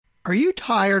Are you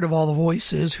tired of all the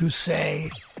voices who say,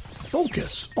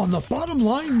 focus on the bottom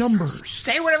line numbers?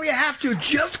 Say whatever you have to,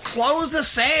 just close the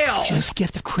sale. Just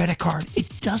get the credit card. It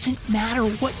doesn't matter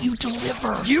what you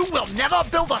deliver. You will never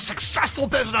build a successful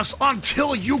business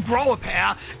until you grow a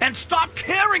pair and stop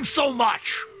caring so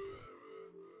much.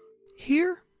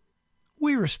 Here,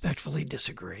 we respectfully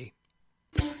disagree.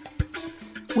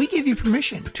 We give you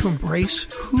permission to embrace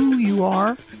who you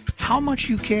are, how much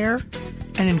you care,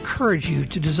 and encourage you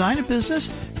to design a business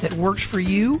that works for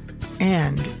you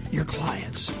and your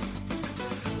clients.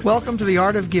 Welcome to The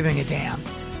Art of Giving a Damn,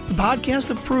 the podcast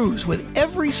that proves with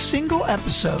every single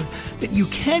episode that you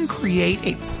can create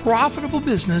a profitable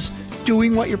business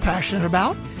doing what you're passionate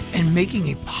about and making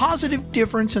a positive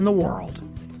difference in the world.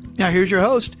 Now here's your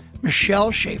host,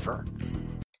 Michelle Schaefer.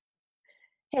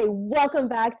 Hey, welcome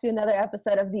back to another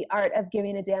episode of The Art of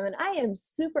Giving a Damn, and I am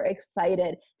super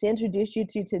excited to introduce you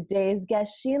to today's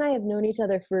guest. She and I have known each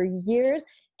other for years,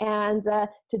 and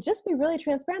to just be really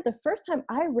transparent, the first time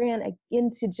I ran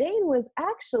into Jane was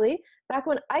actually back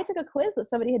when I took a quiz that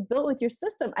somebody had built with your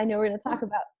system. I know we're going to talk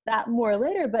about that more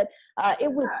later, but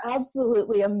it was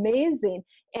absolutely amazing,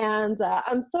 and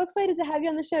I'm so excited to have you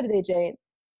on the show today, Jane.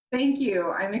 Thank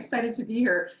you. I'm excited to be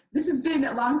here. This has been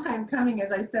a long time coming,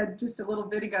 as I said just a little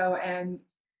bit ago, and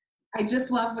I just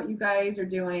love what you guys are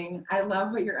doing. I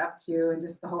love what you're up to, and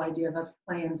just the whole idea of us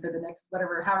playing for the next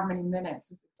however many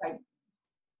minutes is exciting.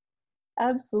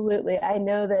 Absolutely. I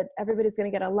know that everybody's going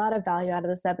to get a lot of value out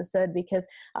of this episode because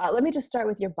let me just start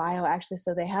with your bio, actually,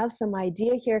 so they have some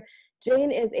idea here.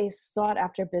 Jane is a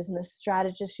sought-after business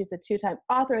strategist. She's a two-time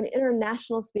author, an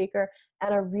international speaker,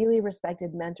 and a really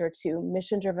respected mentor to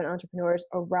mission-driven entrepreneurs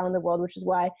around the world, which is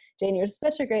why, Jane, you're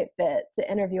such a great fit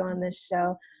to interview on this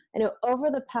show. I know over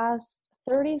the past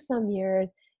 30-some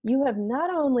years, you have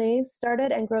not only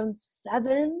started and grown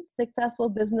 7 successful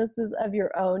businesses of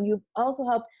your own, you've also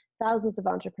helped thousands of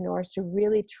entrepreneurs to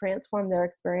really transform their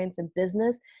experience in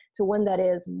business to one that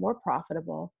is more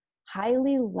profitable,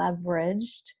 highly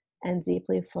leveraged, and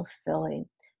deeply fulfilling.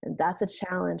 And that's a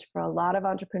challenge for a lot of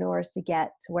entrepreneurs to get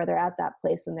to where they're at that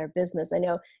place in their business. I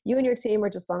know you and your team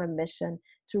are just on a mission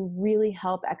to really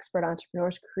help expert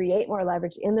entrepreneurs create more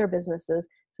leverage in their businesses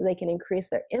so they can increase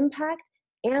their impact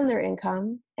and their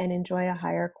income and enjoy a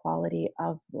higher quality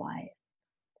of life.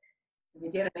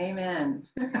 We get an amen.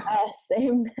 Yes,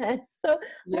 amen. So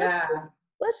yeah.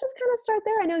 Let's just kind of start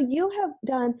there. I know you have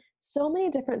done so many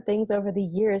different things over the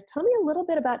years. Tell me a little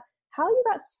bit about how you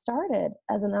got started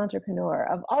as an entrepreneur.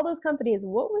 Of all those companies,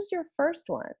 what was your first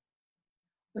one?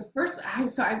 The first,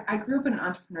 I grew up in an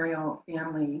entrepreneurial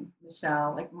family,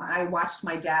 Michelle. I watched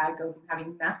my dad go from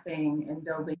having nothing and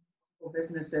building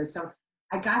businesses. So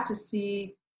I got to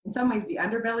see, in some ways, the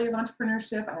underbelly of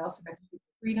entrepreneurship. I also got to see the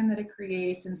freedom that it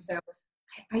creates. And so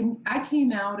I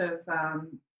came out of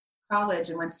college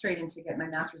and went straight in to get my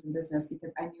master's in business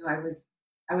because I knew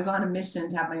I was on a mission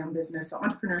to have my own business. So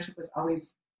entrepreneurship was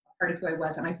always part of who I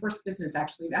was. And my first business,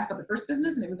 actually, you asked about the first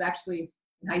business, and it was actually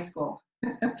in high school.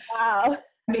 Wow.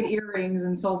 I made earrings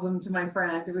and sold them to my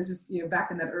friends. It was just, back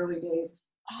in that early days.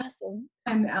 Awesome.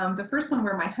 And the first one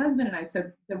where my husband and I, so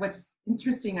what's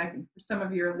interesting, I think, for some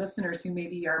of your listeners who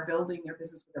maybe are building their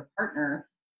business with a partner,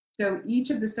 so each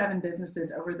of the 7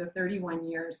 businesses over the 31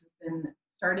 years has been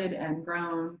started and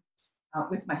grown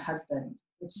with my husband,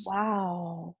 which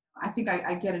wow. I think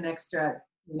I get an extra,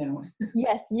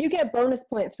 Yes, you get bonus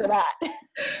points for that.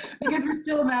 because we're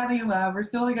still madly in love. We're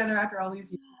still together after all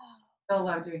these years. Still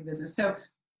love doing business. So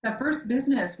the first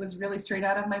business was really straight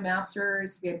out of my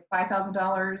master's. We had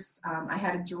 $5,000. I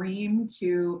had a dream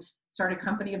to start a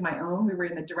company of my own. We were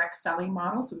in the direct selling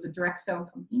model. So it was a direct sell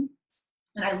company.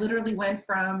 And I literally went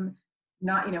from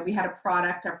we had a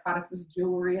product. Our product was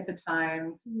jewelry at the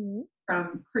time,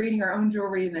 from creating our own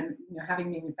jewelry and then,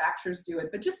 having manufacturers do it.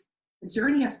 But just the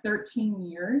journey of 13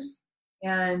 years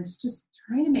and just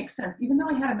trying to make sense. Even though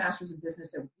I had a master's in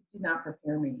business, it did not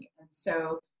prepare me. And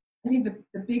so I think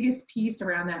the biggest piece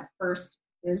around that first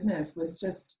business was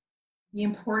just the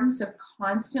importance of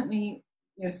constantly,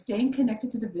 staying connected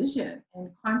to the vision and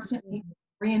constantly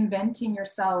reinventing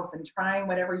yourself and trying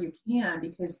whatever you can,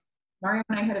 because Mario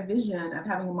and I had a vision of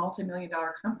having a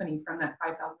multi-million-dollar company from that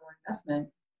 $5,000 investment.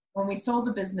 When we sold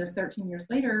the business 13 years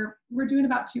later, we were doing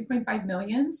about 2.5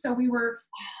 million. So we were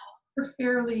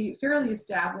fairly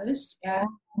established. And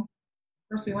of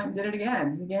course, we went and did it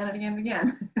again and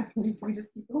again. we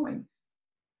just keep going.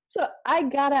 So I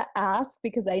gotta ask,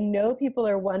 because I know people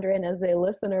are wondering as they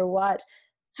listen or watch,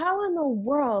 how in the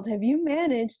world have you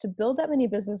managed to build that many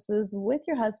businesses with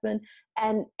your husband?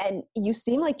 And you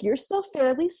seem like you're still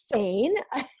fairly sane.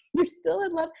 You're still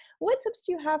in love. What tips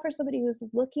do you have for somebody who's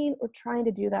looking or trying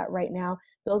to do that right now,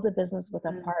 build a business with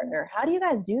a partner? How do you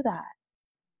guys do that?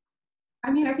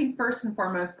 I mean, I think first and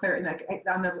foremost, clarity, like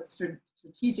on the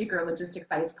strategic or logistics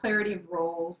side, is clarity of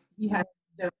roles. He has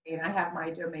a domain, I have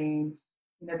my domain.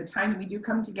 You know, the time that we do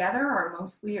come together are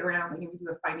mostly around, like, we do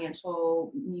a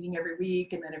financial meeting every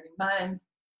week and then every month.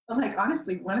 But like,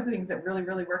 honestly, one of the things that really,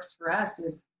 really works for us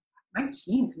is my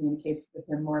team communicates with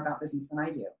him more about business than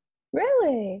I do.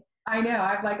 Really? I know.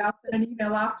 I'll send an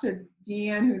email off to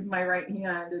Deanne, who's my right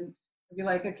hand, and I'll be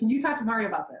like, can you talk to Mario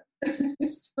about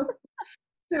this?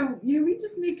 So, we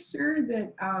just make sure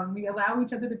that we allow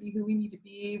each other to be who we need to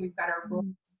be. We've got our roles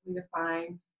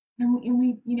defined. And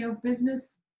we,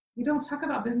 business, we don't talk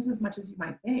about business as much as you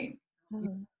might think. We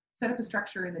set up a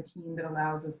structure in the team that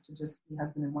allows us to just be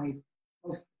husband and wife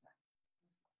most of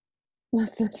the time.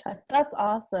 Most of the time. That's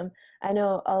awesome. I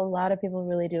know a lot of people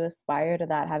really do aspire to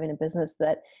that, having a business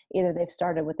that either they've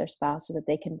started with their spouse or that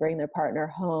they can bring their partner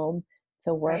home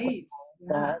to work with.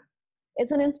 So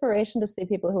it's an inspiration to see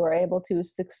people who are able to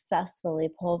successfully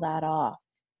pull that off.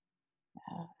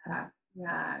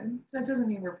 Yeah. So it doesn't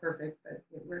mean we're perfect, but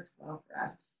it works well for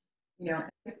us.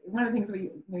 One of the things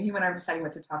you and I were deciding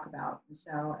what to talk about,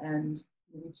 Michelle, and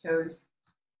we chose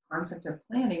the concept of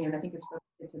planning, and I think it's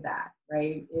related to that,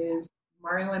 right? Is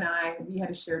Mario and I, we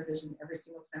had a shared vision every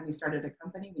single time we started a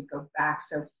company. We go back.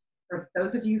 So for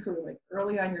those of you who are like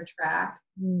early on your track,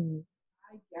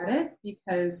 I get it,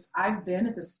 because I've been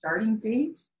at the starting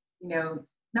gate,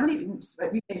 not even,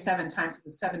 we say 7 times because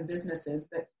it's 7 businesses,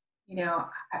 but,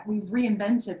 we've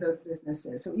reinvented those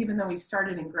businesses. So even though we've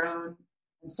started and grown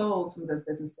and sold some of those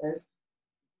businesses,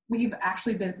 we've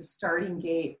actually been at the starting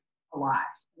gate a lot.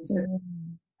 And so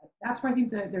that's why I think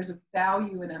that there's a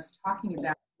value in us talking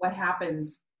about what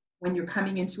happens when you're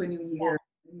coming into a new year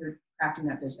and you're crafting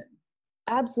that vision.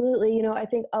 Absolutely. I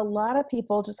think a lot of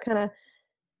people just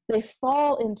they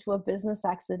fall into a business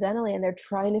accidentally and they're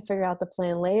trying to figure out the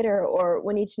plan later, or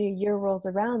when each new year rolls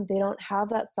around, they don't have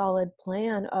that solid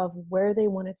plan of where they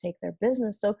want to take their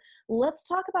business. So let's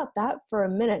talk about that for a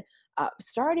minute,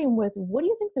 starting with, what do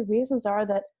you think the reasons are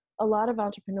that a lot of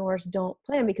entrepreneurs don't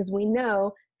plan? Because we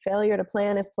know failure to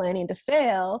plan is planning to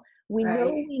fail. We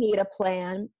know we need a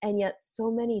plan, and yet so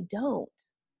many don't.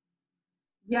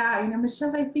 Yeah,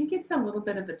 Michelle, I think it's a little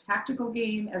bit of the tactical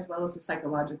game as well as the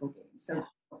psychological game. So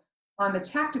on the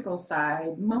tactical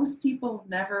side, most people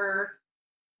never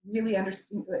really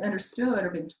understood or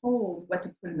been told what to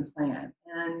put in the plan.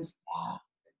 And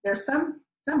there's some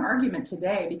argument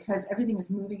today, because everything is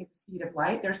moving at the speed of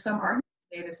light. There's some argument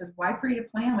today that says, why create a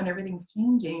plan when everything's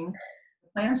changing? The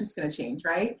plan's just going to change,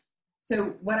 right?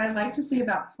 So what I like to say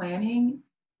about planning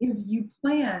is you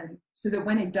plan so that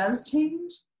when it does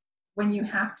change, when you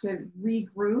have to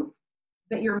regroup,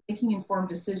 that you're making informed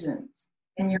decisions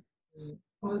and you're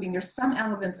moving. There's some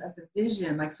elements of the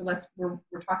vision, like, so we're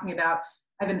talking about,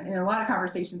 I've been in a lot of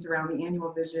conversations around the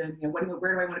annual vision, where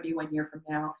do I want to be 1 year from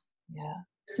now? Yeah.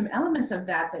 Some elements of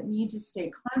that need to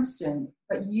stay constant,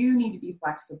 but you need to be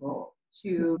flexible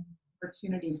to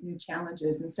opportunities, new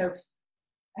challenges. And so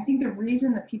I think the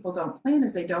reason that people don't plan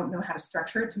is they don't know how to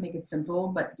structure it to make it simple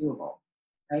but doable,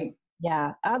 right?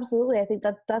 Yeah, absolutely. I think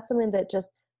that's something that just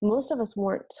most of us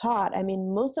weren't taught. I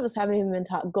mean, most of us haven't even been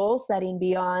taught goal setting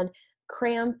beyond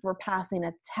cram for passing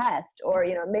a test, or,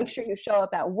 make sure you show up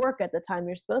at work at the time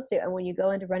you're supposed to. And when you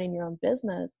go into running your own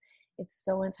business, it's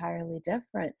so entirely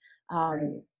different.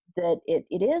 That it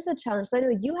is a challenge. So I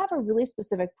know you have a really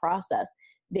specific process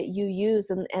that you use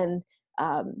and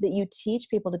that you teach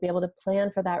people to be able to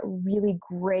plan for that really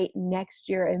great next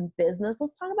year in business.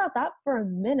 Let's talk about that for a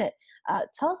minute.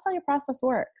 Tell us how your process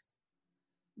works.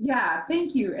 Yeah,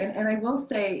 thank you. And I will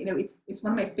say, it's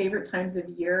one of my favorite times of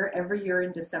year. Every year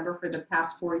in December for the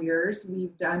past 4 years,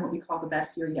 we've done what we call the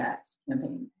Best Year Yet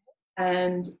campaign.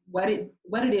 And what it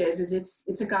is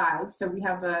it's a guide. So we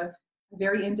have a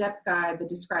very in-depth guide that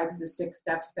describes the 6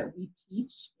 steps that we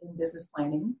teach in business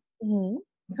planning.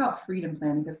 We call it freedom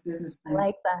planning, because business planning,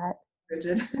 like that,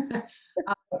 rigid.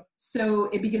 So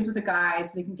it begins with a guide,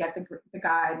 so they can get the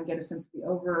guide and get a sense of the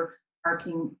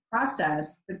overarching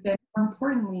process. But then, more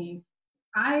importantly,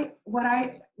 when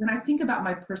I think about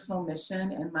my personal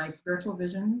mission and my spiritual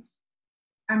vision,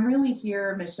 I'm really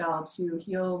here, Michelle, to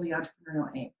heal the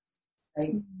entrepreneurial angst,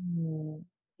 right?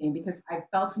 And because I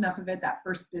felt enough of it. That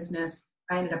first business,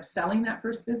 I ended up selling that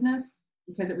first business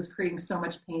because it was creating so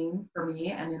much pain for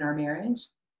me and in our marriage.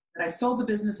 But I sold the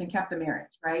business and kept the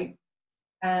marriage, right?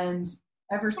 And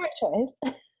ever since, choice.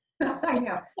 I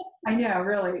know,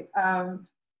 really.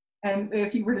 And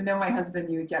if you were to know my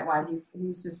husband, you would get why.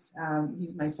 He's just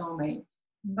he's my soulmate.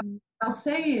 But what I'll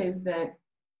say is that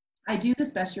I do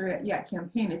this Best Year Yet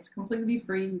campaign. It's completely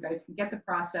free. You guys can get the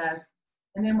process.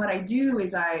 And then what I do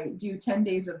is I do 10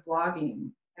 days of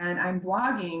blogging, and I'm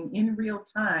blogging in real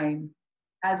time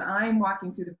as I'm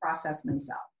walking through the process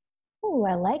myself. Oh,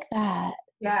 I like that.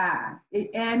 Yeah.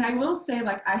 And I will say,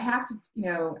 like, I have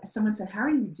to, someone said, how are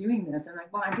you doing this? And I'm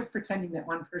like, well, I'm just pretending that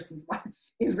one person's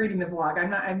is reading the blog.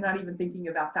 I'm not even thinking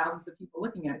about thousands of people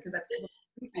looking at it, because that's a little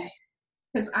creepy.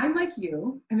 Because I'm like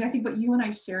you. I mean, I think what you and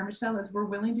I share, Michelle, is we're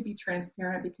willing to be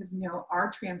transparent because we know our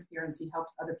transparency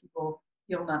helps other people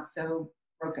feel not so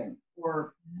broken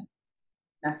or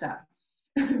messed up.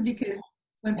 Because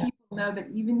when people know that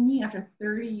even me, after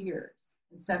 30 years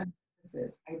and 7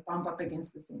 businesses, I bump up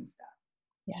against the same stuff.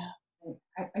 Yeah.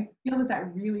 I feel that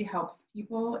that really helps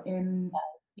people into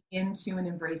and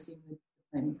embracing the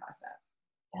planning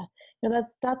process. Yeah,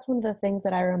 that's one of the things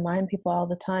that I remind people all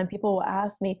the time. People will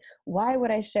ask me, why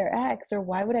would I share X, or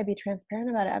why would I be transparent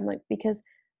about it? I'm like, because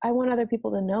I want other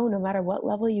people to know, no matter what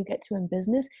level you get to in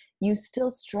business, you still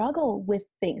struggle with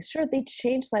things. Sure, they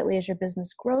change slightly as your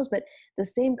business grows, but the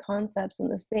same concepts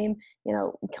and the same,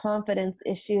 confidence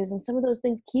issues and some of those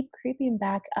things keep creeping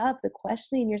back up, the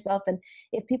questioning yourself. And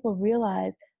if people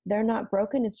realize they're not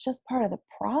broken, it's just part of the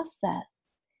process.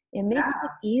 It makes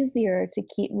it easier to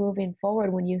keep moving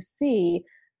forward when you see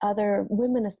other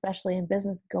women, especially in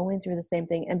business, going through the same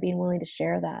thing and being willing to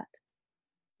share that.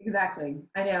 Exactly.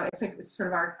 I know it's sort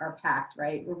of our pact,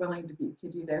 right? We're willing to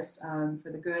do this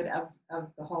for the good of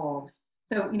the whole.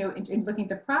 So, in looking at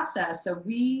the process, so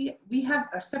we have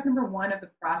our step number one of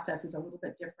the process is a little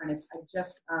bit different. It's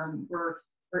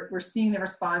we're seeing the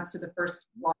response to the first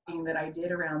blogging that I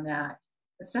did around that.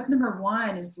 But step number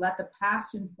one is let the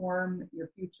past inform your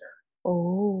future.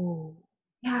 Oh,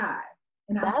 yeah.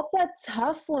 And that's a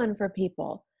tough one for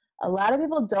people. A lot of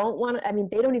people don't want to,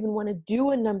 they don't even want to do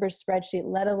a numbers spreadsheet,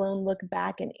 let alone look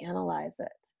back and analyze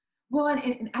it. Well,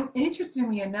 and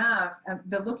interestingly enough,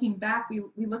 the looking back,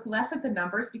 we look less at the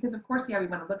numbers because, of course, we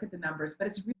want to look at the numbers, but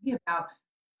it's really about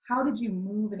how did you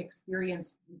move and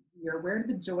experience the year? Where did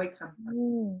the joy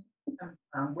come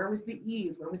from? Where was the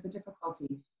ease? Where was the difficulty?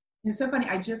 And it's so funny.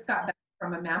 I just got back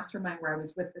from a mastermind where I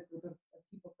was with a group of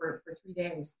people for 3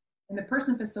 days. And the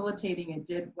person facilitating it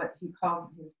did what he called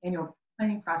his annual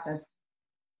planning process.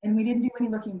 And we didn't do any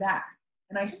looking back.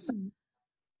 And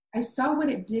I saw what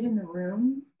it did in the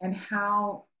room and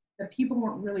how the people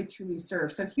weren't really truly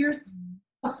served. So here's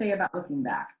what I'll say about looking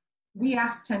back. We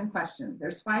asked 10 questions.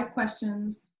 There's 5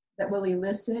 questions that will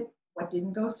elicit what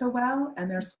didn't go so well.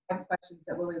 And there's 5 questions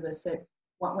that will elicit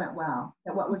what went well,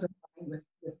 that what was aligned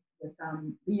with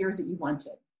the year that you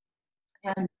wanted.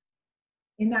 And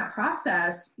in that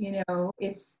process,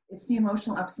 it's the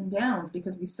emotional ups and downs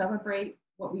because we celebrate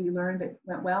what we learned that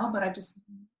went well, but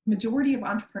majority of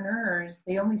entrepreneurs,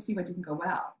 they only see what didn't go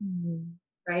well,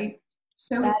 right?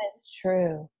 So that is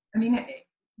true.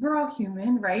 We're all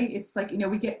human, right? It's like,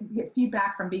 we get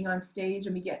feedback from being on stage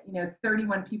and we get,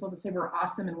 31 people that say we're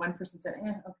awesome and one person said,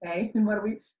 okay. And what do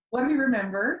we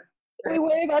remember? Right? We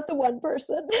worry about the one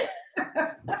person.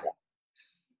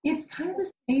 It's kind of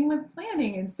the same with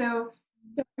planning. And so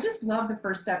I just love the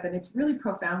first step, and it's really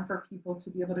profound for people to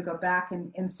be able to go back.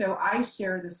 And so I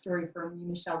share this story from me,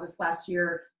 Michelle, this last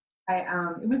year.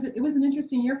 It was an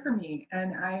interesting year for me,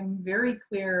 and I'm very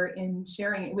clear in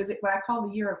sharing. It was what I call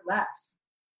the year of less.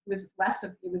 We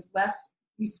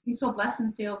sold less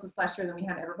in sales this last year than we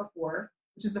had ever before,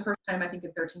 which is the first time I think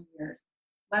in 13 years.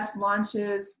 Less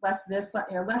launches, less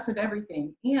of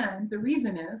everything. And the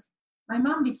reason is my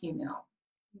mom became ill.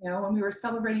 When we were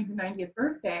celebrating her 90th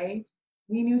birthday,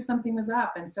 we knew something was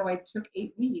up. And so I took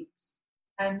 8 weeks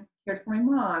and cared for my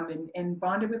mom and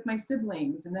bonded with my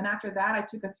siblings. And then after that, I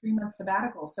took a 3-month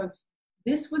sabbatical. So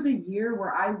this was a year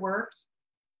where I worked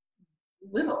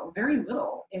very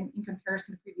little in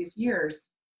comparison to previous years.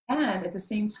 And at the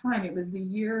same time, it was the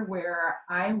year where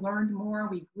I learned more,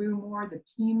 we grew more, the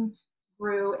team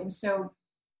grew. And so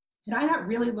had I not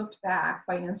really looked back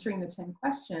by answering the 10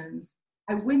 questions,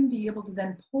 I wouldn't be able to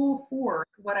then pull forward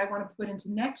what I want to put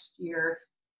into next year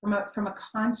from a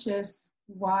conscious,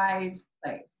 wise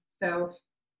place. So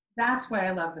that's why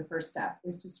I love the first step,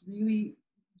 is just really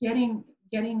getting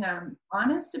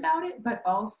honest about it, but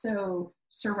also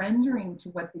surrendering to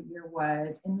what the year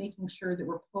was and making sure that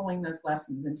we're pulling those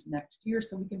lessons into next year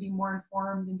so we can be more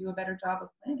informed and do a better job of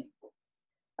planning.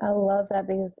 I love that,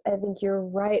 because I think you're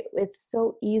right. It's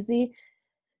so easy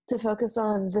to focus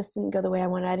on this didn't go the way I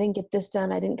wanted. I didn't get this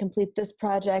done. I didn't complete this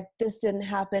project. This didn't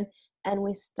happen. And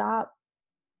we stop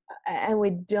and we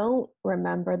don't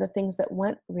remember the things that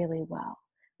went really well.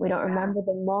 We don't remember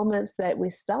the moments that we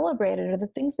celebrated or the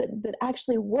things that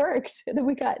actually worked that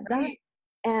we got done.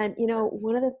 And,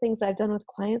 one of the things I've done with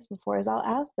clients before is I'll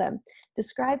ask them,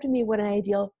 describe to me what an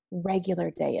ideal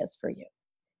regular day is for you.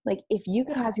 Like if you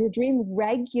could have your dream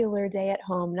regular day at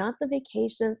home, not the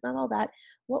vacations, not all that,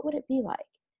 what would it be like?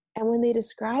 And when they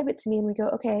describe it to me and we go,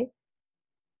 okay,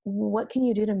 what can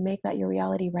you do to make that your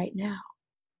reality right now?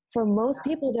 For most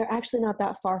people, they're actually not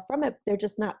that far from it. They're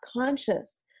just not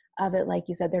conscious of it. Like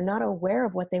you said, they're not aware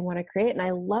of what they want to create. And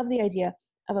I love the idea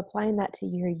of applying that to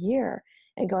your year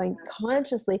and going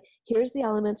consciously, here's the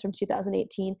elements from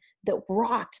 2018 that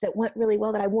rocked, that went really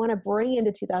well, that I want to bring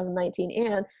into 2019.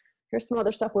 And here's some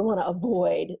other stuff we want to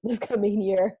avoid this coming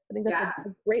year. I think that's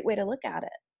a great way to look at it.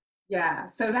 Yeah.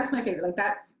 So that's my favorite.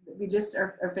 Like we just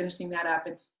are finishing that up,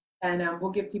 and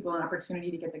we'll give people an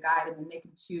opportunity to get the guide, and then they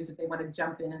can choose if they want to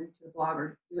jump into the blog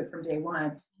or do it from day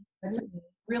one. And so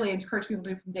really encourage people to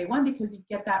do it from day one, because you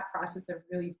get that process of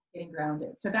really getting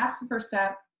grounded. So that's the first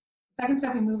step. Second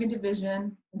step, we move into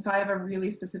vision. And so I have a really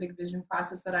specific vision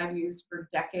process that I've used for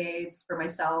decades for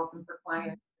myself and for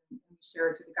clients, and we share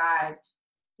it through the guide.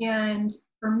 And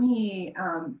for me,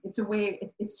 it's a way,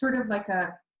 it's sort of like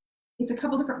it's a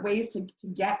couple different ways to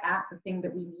get at the thing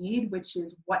that we need, which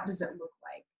is, what does it look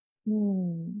like?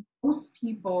 Most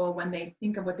people, when they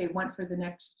think of what they want for the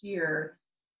next year,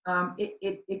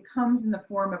 it comes in the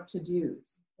form of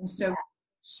to-dos. And so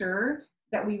sure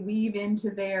that we weave into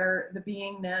there the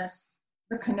beingness,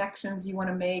 the connections you want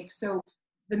to make. So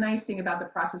the nice thing about the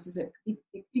process is it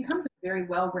becomes a very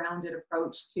well-rounded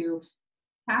approach to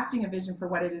casting a vision for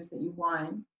what it is that you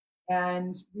want,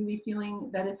 and really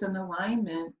feeling that it's in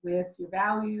alignment with your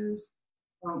values,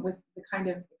 with the kind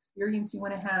of experience you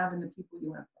want to have and the people you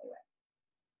want to play with.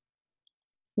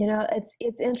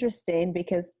 It's interesting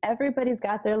because everybody's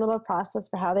got their little process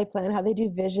for how they plan, how they do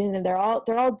vision, and they're all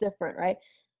different, right?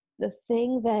 The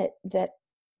thing that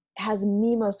has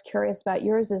me most curious about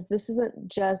yours is this isn't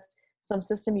just some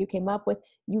system you came up with.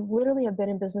 You literally have been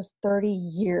in business 30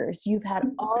 years. You've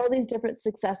had all these different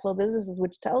successful businesses,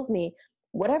 which tells me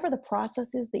whatever the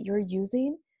process is that you're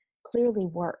using clearly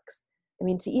works. I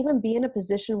mean, to even be in a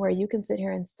position where you can sit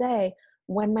here and say,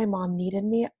 when my mom needed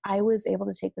me, I was able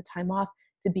to take the time off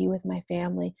to be with my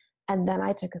family. And then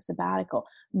I took a sabbatical.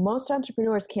 Most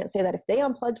entrepreneurs can't say that. If they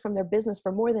unplugged from their business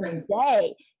for more than a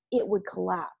day, it would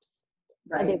collapse.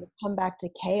 And they would come back to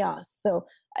chaos. So,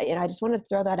 I just wanted to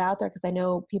throw that out there because I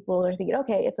know people are thinking,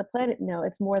 okay, it's a plan. No,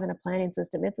 it's more than a planning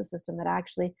system. It's a system that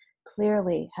actually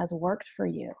clearly has worked for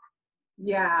you.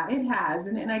 Yeah, it has.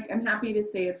 And I'm happy to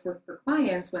say it's worked for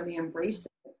clients when they embrace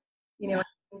it.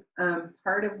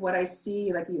 Part of what I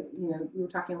see, like, you were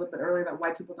talking a little bit earlier about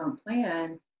why people don't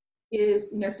plan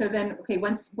is, so then, okay,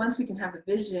 once we can have the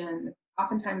vision,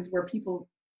 oftentimes where people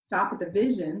stop at the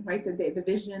vision, right? The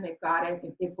vision, they've got it.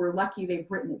 If we're lucky, they've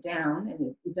written it down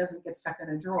and it doesn't get stuck in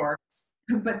a drawer.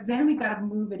 But then we got to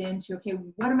move it into, okay,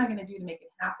 what am I going to do to make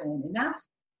it happen? And that's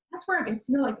where I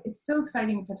feel like it's so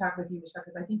exciting to talk with you, Michelle,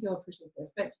 because I think you'll appreciate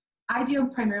this. But I deal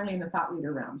primarily in the thought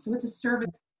leader realm. So it's a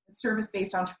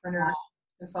service-based entrepreneur,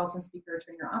 consultant, speaker,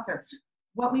 trainer, author.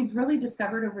 What we've really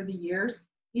discovered over the years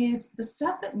is the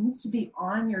stuff that needs to be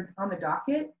on the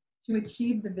docket to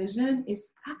achieve the vision is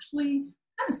actually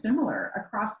kind of similar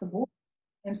across the board.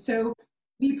 And so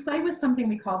we play with something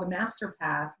we call the master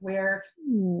path, where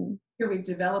here we've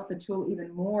developed the tool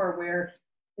even more, where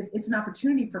it's an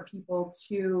opportunity for people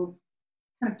to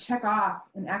kind of check off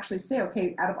and actually say,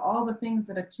 okay, out of all the things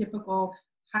that a typical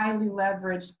highly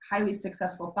leveraged, highly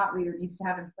successful thought leader needs to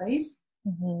have in place,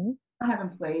 I have in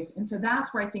place. And so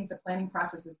that's where I think the planning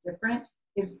process is different,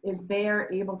 is they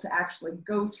are able to actually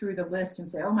go through the list and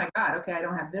say, oh my God, okay, I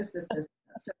don't have this.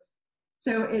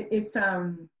 So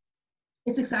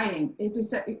it's exciting.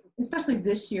 It's especially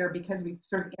this year, because we've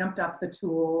sort of amped up the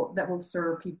tool that will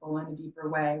serve people in a deeper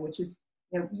way, which is,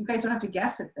 you guys don't have to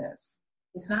guess at this.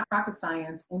 It's not rocket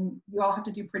science, and you all have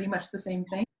to do pretty much the same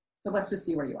thing. So let's just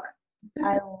see where you are.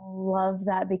 I love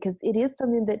that, because it is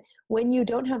something that when you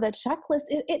don't have that checklist,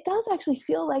 it does actually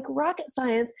feel like rocket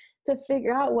science to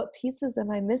figure out what pieces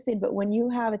am I missing. But when you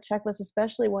have a checklist,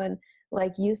 especially one,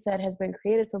 like you said, has been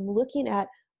created from looking at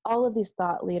all of these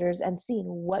thought leaders and seeing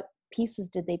what pieces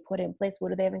did they put in place, what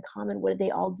do they have in common, what did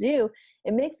they all do,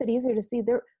 it makes it easier to see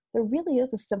there really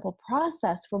is a simple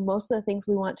process for most of the things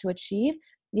we want to achieve.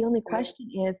 The only question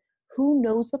is, who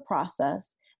knows the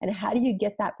process, and how do you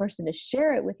get that person to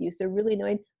share it with you? So really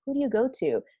knowing, who do you go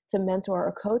to mentor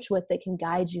or coach with that can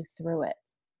guide you through it?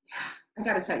 I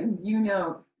got to tell you,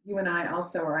 you and I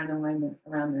also are in alignment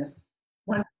around this.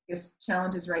 One of the biggest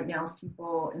challenges right now is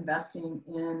people investing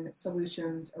in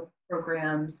solutions or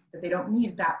programs that they don't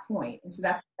need at that point. And so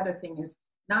that's the other thing, is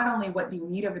not only what do you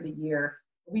need over the year,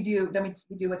 We do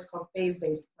what's called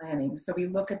phase-based planning. So we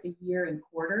look at the year in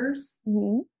quarters.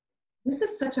 Mm-hmm. This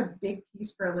is such a big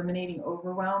piece for eliminating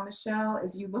overwhelm, Michelle,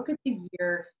 is you look at the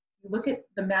year, you look at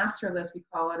the master list, we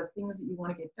call it, of things that you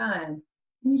want to get done,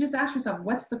 and you just ask yourself,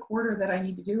 what's the quarter that I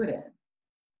need to do it in?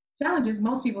 Challenge is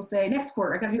most people say, next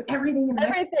quarter, I got to do everything in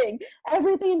the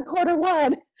everything in quarter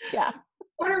one. Yeah.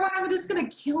 Quarter one, I'm just going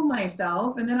to kill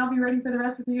myself, and then I'll be ready for the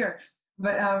rest of the year.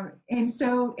 But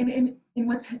and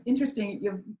what's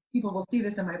interesting, people will see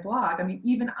this in my blog. I mean,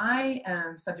 even I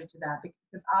am subject to that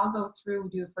because I'll go through,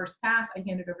 do the first pass, I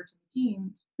hand it over to the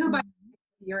team. Who by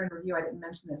the year in review? I didn't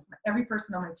mention this. Every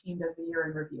person on my team does the year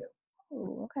in review.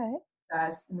 Oh, okay.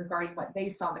 Does regarding what they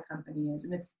saw the company is,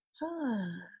 and it's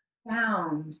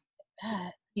found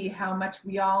how much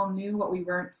we all knew what we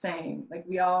weren't saying. Like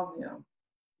we all knew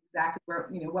exactly where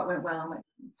what went well.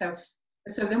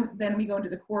 So then we go into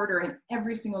the quarter, and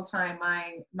every single time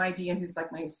my GM, who's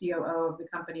like my COO of the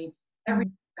company, every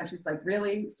time she's like,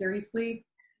 really, seriously,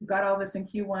 you got all this in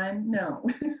Q1? No,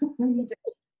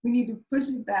 we need to push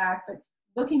it back. But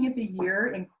looking at the year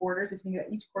in quarters, if you think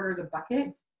that each quarter is a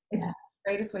bucket, it's the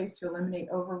greatest ways to eliminate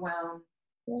overwhelm,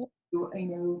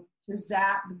 to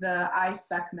zap the I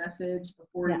suck message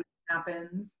before it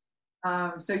happens.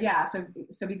 So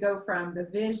we go from the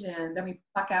vision, then we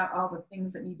pluck out all the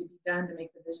things that need to be done to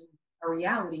make the vision a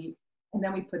reality, and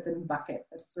then we put them in buckets.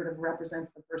 That sort of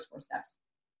represents the first 4 steps.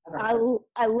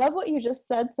 I love what you just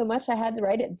said so much I had to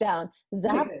write it down.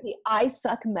 Zap the I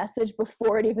suck message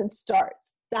before it even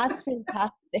starts. That's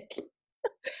fantastic.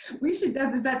 We should.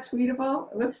 Is that tweetable?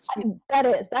 Let's tweet. That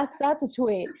is. That's a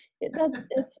tweet.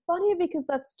 It's funny because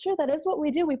that's true. That is what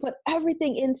we do. We put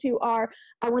everything into our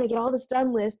I want to get all this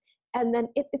done list. And then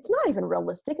it's not even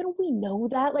realistic. And we know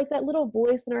that. Like that little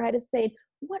voice in our head is saying,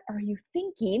 what are you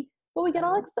thinking? But we get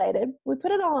all excited. We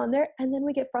put it all on there. And then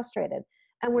we get frustrated.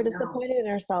 And we're disappointed in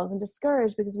ourselves and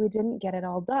discouraged because we didn't get it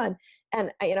all done.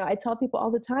 And I tell people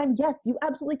all the time, yes, you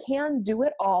absolutely can do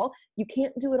it all. You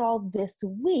can't do it all this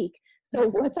week. So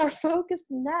what's our focus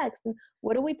next? And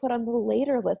what do we put on the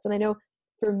later list? And I know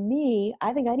for me,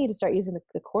 I think I need to start using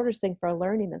the quarters thing for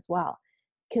learning as well.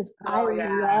 Because I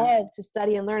love to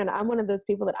study and learn. And I'm one of those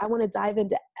people that I want to dive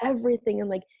into everything. And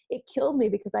like, it killed me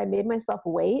because I made myself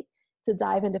wait to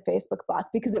dive into Facebook bots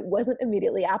because it wasn't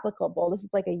immediately applicable. This is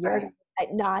like a year,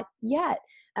 not yet.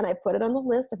 And I put it on the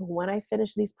list of when I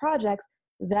finish these projects,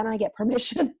 then I get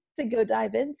permission to go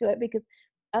dive into it, because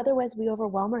otherwise we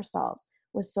overwhelm ourselves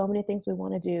with so many things we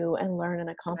want to do and learn and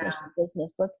accomplish in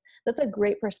business. So that's a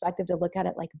great perspective to look at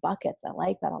it like buckets. I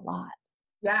like that a lot.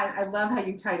 Yeah, I love how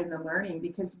you tied in the learning,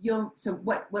 because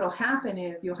what'll happen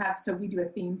is we do a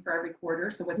theme for every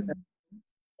quarter. So what's the theme?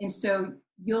 And so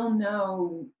you'll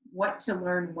know what to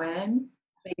learn when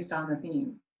based on the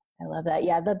theme. I love that.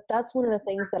 Yeah, that's one of the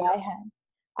things that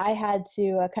I had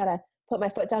to kind of put my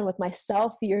foot down with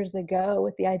myself years ago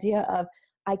with the idea of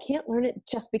I can't learn it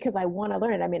just because I want to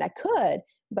learn it. I mean, I could,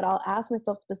 but I'll ask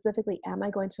myself specifically, am I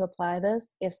going to apply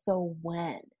this? If so,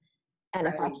 when? And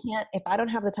if I don't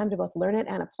have the time to both learn it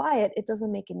and apply it, it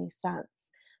doesn't make any sense.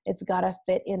 It's got to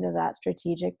fit into that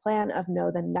strategic plan of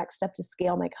no, the next step to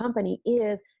scale my company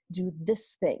is do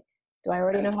this thing. Do I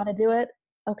already know how to do it?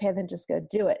 Okay, then just go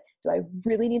do it. Do I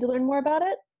really need to learn more about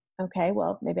it? Okay,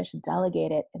 well, maybe I should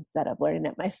delegate it instead of learning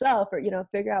it myself, or,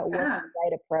 figure out what's the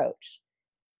right approach.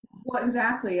 Well,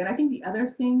 exactly. And I think the other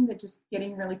thing that just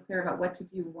getting really clear about what to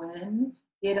do when,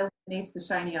 it eliminates the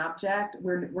shiny object.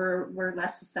 We're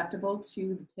less susceptible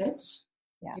to the pitch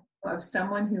of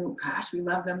someone who, gosh, we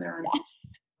love them. They're on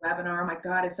webinar. Oh my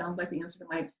God, it sounds like the answer to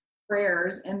my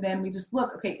prayers. And then we just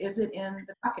look, okay, is it in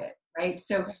the bucket, right?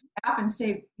 So I often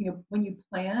say, when you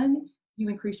plan, you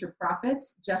increase your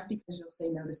profits just because you'll say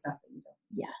no to stuff that you don't.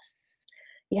 Yes.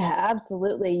 Yeah,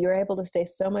 absolutely. You're able to stay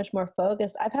so much more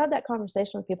focused. I've had that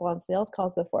conversation with people on sales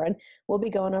calls before, and we'll be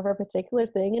going over a particular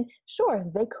thing. And sure,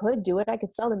 they could do it. I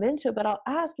could sell them into it, but I'll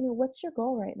ask, what's your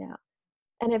goal right now?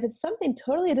 And if it's something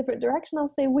totally a different direction, I'll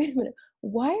say, wait a minute,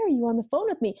 why are you on the phone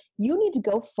with me? You need to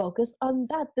go focus on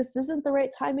that. This isn't the right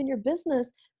time in your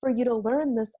business for you to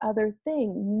learn this other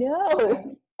thing.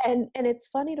 No. And it's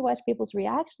funny to watch people's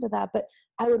reaction to that, but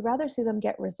I would rather see them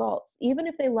get results. Even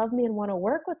if they love me and want to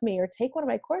work with me or take one of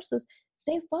my courses,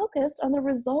 stay focused on the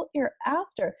result you're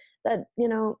after. That,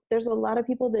 there's a lot of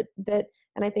people that,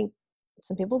 and I think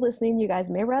some people listening, you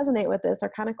guys may resonate with this, are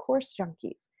kind of course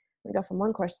junkies. We go from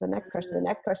one course to the next course to the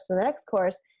next course to the next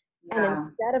course. Yeah. And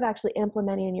instead of actually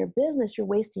implementing in your business, you're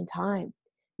wasting time.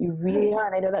 You really are.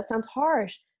 And I know that sounds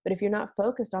harsh, but if you're not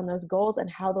focused on those goals and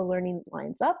how the learning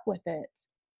lines up with it,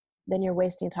 then you're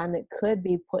wasting time that could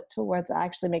be put towards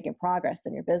actually making progress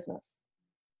in your business.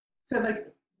 So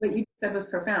what you said was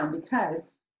profound, because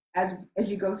as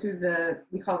you go through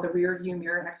we call it the rear view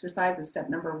mirror exercise as step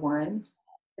number one,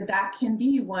 that can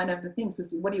be one of the things. So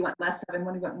what do you want less of and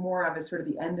what do you want more of is sort of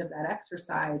the end of that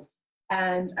exercise.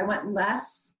 And I want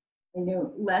less, I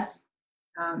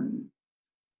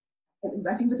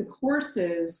think with the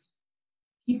courses,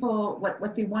 people,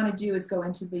 what they want to do is go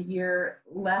into the year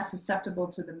less susceptible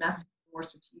to the message, more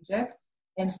strategic.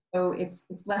 And so it's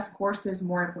less courses,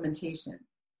 more implementation.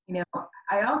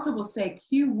 I also will say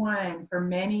Q1 for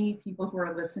many people who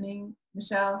are listening,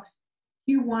 Michelle,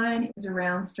 Q1 is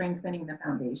around strengthening the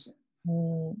foundations.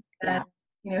 Yeah.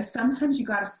 And, sometimes you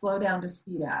got to slow down to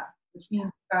speed up, which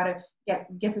means you got to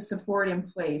get the support in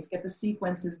place, get the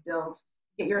sequences built,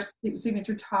 get your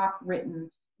signature talk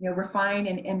written, refine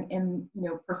and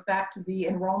perfect the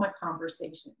enrollment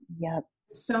conversation. Yep.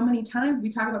 So many times we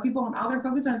talk about people and all they're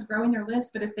focused on is growing their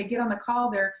list, but if they get on the call,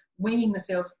 they're winging the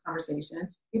sales conversation.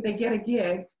 If they get a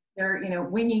gig, they're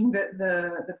winging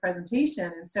the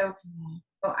presentation. And so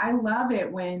I love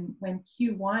it when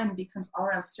Q1 becomes all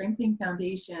around strengthening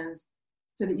foundations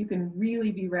so that you can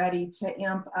really be ready to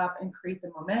amp up and create the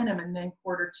momentum. And then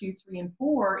quarter 2, 3, and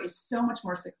 4 is so much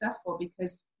more successful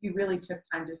because you really took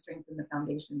time to strengthen the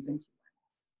foundations in Q1.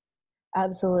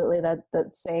 Absolutely.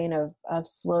 That saying of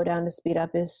slow down to speed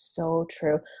up is so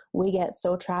true. We get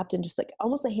so trapped in just like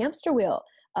almost the hamster wheel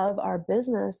of our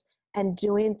business and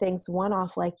doing things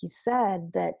one-off, like you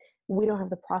said, that we don't have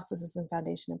the processes and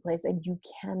foundation in place, and you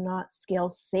cannot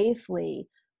scale safely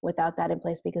without that in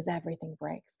place because everything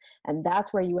breaks. And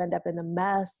that's where you end up in the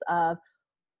mess of,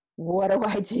 what do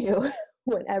I do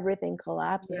when everything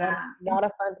collapses? Yeah. That's not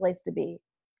a fun place to be.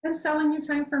 And selling your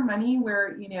time for money,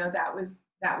 where, that was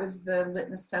the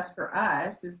litmus test for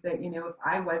us, is that, if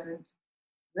I wasn't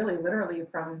really literally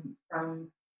from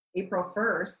April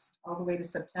 1st all the way to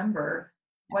September,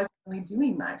 wasn't really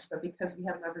doing much, but because we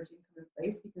had leverage income in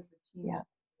place, because the team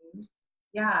changed.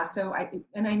 Yeah. So I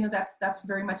know that's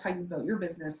very much how you built your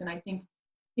business. And I think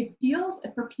it feels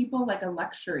for people like a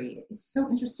luxury. It's so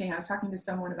interesting. I was talking to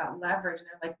someone about leverage and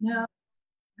they're like, no,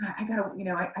 I gotta,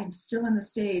 I'm still in the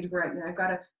stage where I've got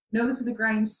to nose to the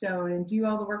grindstone and do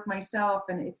all the work myself.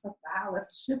 And it's like, wow,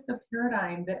 let's shift the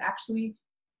paradigm that actually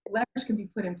leverage can be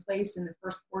put in place in the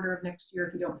first quarter of next year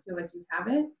if you don't feel like you have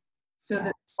it, so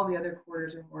that all the other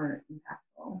quarters are more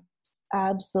impactful.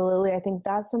 Absolutely. I think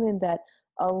that's something that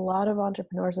a lot of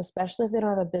entrepreneurs, especially if they don't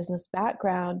have a business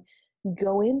background,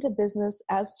 go into business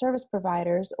as service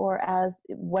providers or as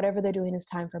whatever they're doing is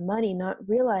time for money, not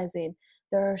realizing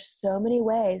there are so many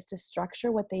ways to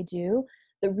structure what they do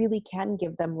that really can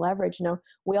give them leverage.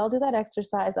 We all do that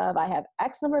exercise of, I have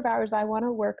X number of hours I want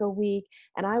to work a week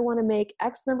and I want to make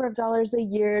X number of dollars a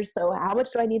year. So how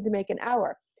much do I need to make an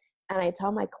hour? And I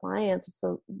tell my clients it's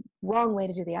the wrong way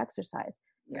to do the exercise.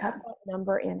 Yeah. Cut that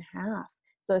number in half.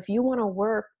 So if you want to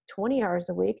work 20 hours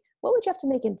a week, what would you have to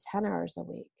make in 10 hours a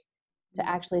week to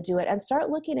actually do it? And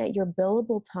start looking at your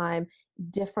billable time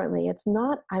differently. It's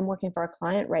not, I'm working for a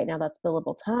client right now, that's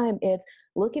billable time. It's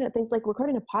looking at things like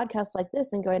recording a podcast like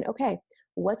this and going, okay,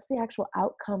 what's the actual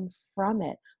outcome from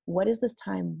it? What is this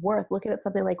time worth? Looking at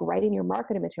something like writing your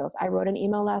marketing materials. I wrote an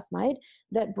email last night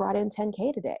that brought in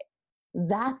 10K today.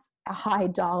 That's a high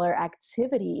dollar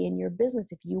activity in your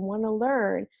business. If you want to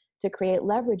learn to create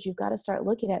leverage, you've got to start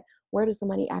looking at, where does the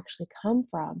money actually come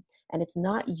from? And it's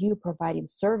not you providing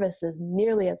services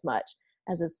nearly as much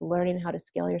as it's learning how to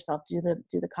scale yourself, do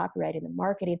the copywriting, the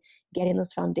marketing, getting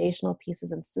those foundational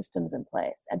pieces and systems in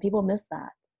place. And people miss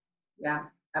that. Yeah,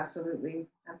 absolutely.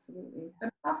 Absolutely. But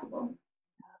it's possible.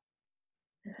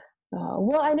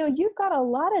 Well, I know you've got a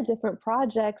lot of different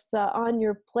projects on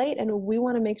your plate, and we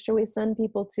want to make sure we send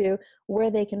people to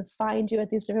where they can find you at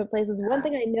these different places. One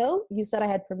thing I know you said I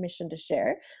had permission to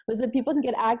share was that people can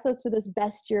get access to this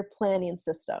best year planning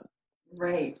system.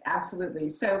 Right, absolutely.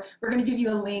 So we're going to give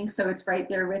you a link, so it's right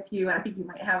there with you. I think you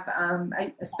might have a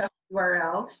special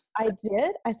URL. I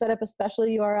did. I set up a special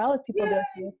URL. If people go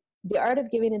to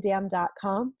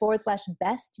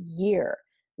theartofgivingsadam.com/best year.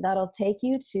 That'll take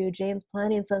you to Jane's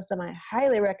planning system. I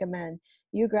highly recommend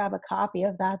you grab a copy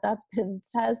of that. That's been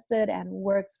tested and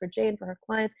works for Jane, for her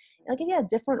clients. It'll give you a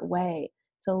different way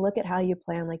to look at how you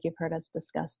plan, like you've heard us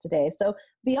discuss today. So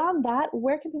beyond that,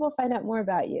 where can people find out more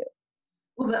about you?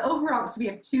 Well, the overall, so we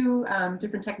have two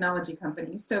different technology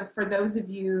companies. So for those of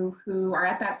you who are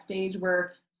at that stage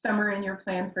where summer in your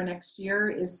plan for next year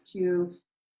is to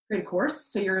create a course,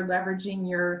 so you're leveraging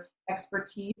your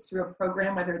expertise through a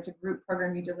program, whether it's a group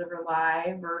program you deliver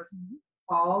live or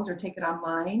calls or take it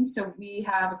online. So we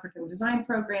have a curriculum design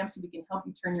program, so we can help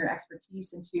you turn your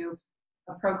expertise into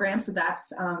program. So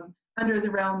that's under the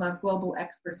realm of Global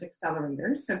Experts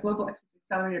Accelerators. So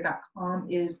globalexpertsaccelerator.com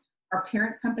is our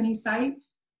parent company site.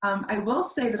 I will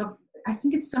say that I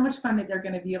think it's so much fun that they're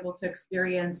going to be able to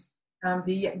experience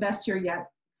the best year yet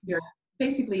experience.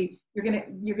 Basically, you're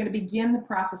going to begin the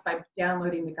process by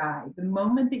downloading the guide. The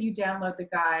moment that you download the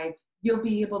guide, you'll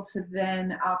be able to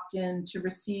then opt in to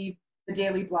receive the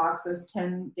daily blogs, those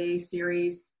 10-day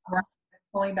series, where I'm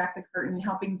pulling back the curtain,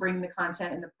 helping bring the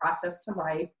content and the process to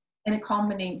life. And it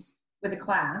culminates with a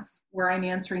class where I'm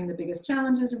answering the biggest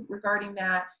challenges regarding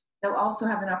that. They'll also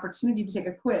have an opportunity to take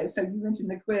a quiz. So you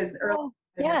mentioned the quiz earlier. Oh,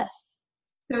 yes.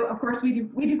 So of course we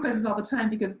do quizzes all the time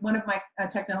because one of my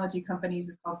technology companies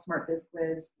is called Smart Biz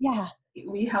Quiz. Yeah.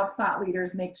 We help thought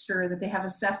leaders make sure that they have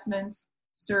assessments,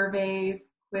 surveys,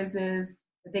 quizzes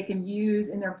that they can use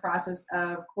in their process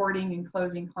of courting and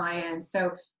closing clients.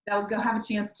 So they'll go have a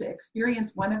chance to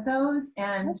experience one of those,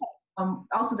 and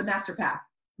also the master path.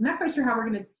 I'm not quite sure how we're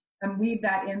going to weave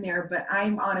that in there, but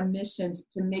I'm on a mission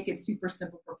to make it super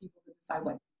simple for people to decide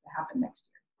what needs to happen next year.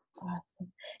 Awesome.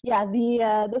 Yeah,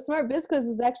 the Smart Biz Quiz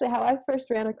is actually how I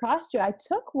first ran across you. I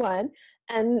took one,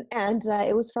 and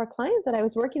it was for a client that I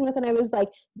was working with, and I was like,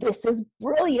 "This is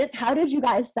brilliant! How did you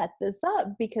guys set this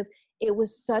up?" Because it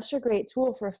was such a great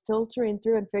tool for filtering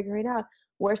through and figuring out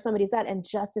where somebody's at, and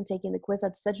just in taking the quiz,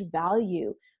 that's such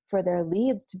value for their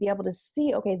leads to be able to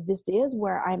see, okay, this is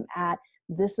where I'm at.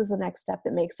 This is the next step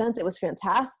that makes sense. It was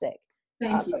fantastic.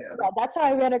 Thank you. Yeah, that's how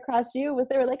I ran across you. Was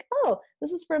they were like, "Oh,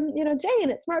 this is from Jane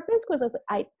at Smart Biz Quiz." I was like,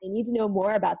 I need to know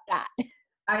more about that.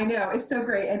 I know, it's so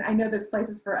great, and I know there's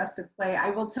places for us to play. I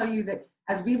will tell you that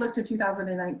as we look to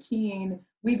 2019,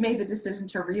 we've made the decision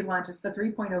to relaunch. It's the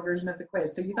 3.0 version of the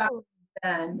quiz. So you thought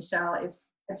then, Michelle, it's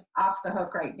off the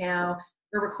hook right now.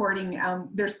 We're recording.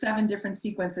 There's 7 different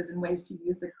sequences and ways to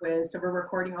use the quiz. So we're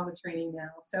recording all the training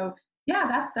now. So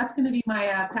yeah, that's going to be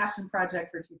my passion project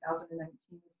for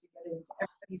 2019, is to get it into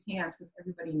everybody's hands because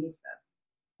everybody needs this.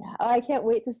 Yeah, I can't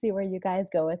wait to see where you guys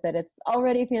go with it. It's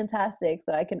already fantastic,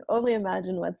 so I can only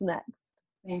imagine what's next.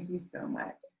 Thank you so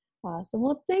much. Awesome.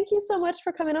 Well, thank you so much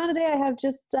for coming on today. I have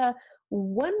just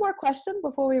one more question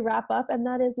before we wrap up, and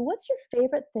that is, what's your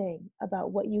favorite thing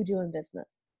about what you do in business?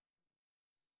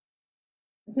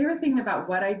 The favorite thing about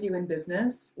what I do in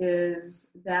business is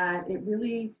that it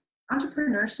really,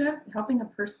 entrepreneurship, helping a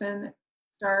person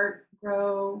start,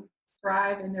 grow,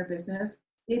 thrive in their business,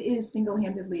 it is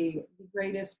single-handedly the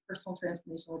greatest personal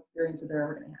transformational experience that they're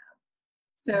ever going to have.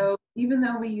 So even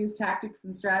though we use tactics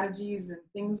and strategies and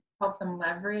things to help them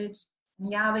leverage, and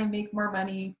yeah, they make more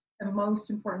money, the most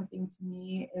important thing to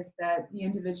me is that the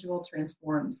individual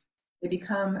transforms. They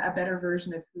become a better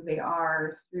version of who they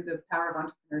are through the power of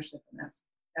entrepreneurship, and that's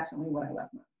definitely what I love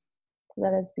most.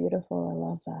 That is beautiful. I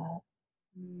love that.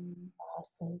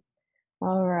 Awesome.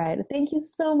 All right. Thank you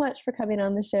so much for coming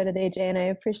on the show today, Jane. I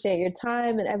appreciate your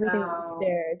time and everything you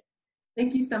shared.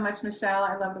 Thank you so much, Michelle.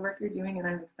 I love the work you're doing, and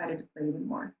I'm excited to play even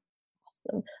more.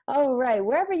 Awesome. All right.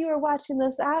 Wherever you are watching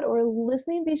this at or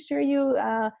listening, be sure you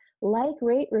like,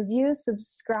 rate, review,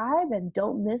 subscribe, and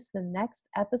don't miss the next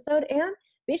episode. And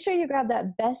be sure you grab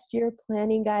that best year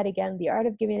planning guide. Again,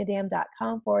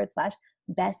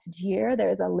 theartofgivingadamn.com/best year.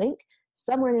 There's a link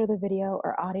somewhere near the video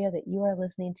or audio that you are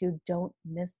listening to. Don't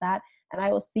miss that. And I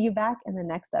will see you back in the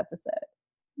next episode.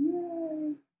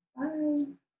 Yay. Bye.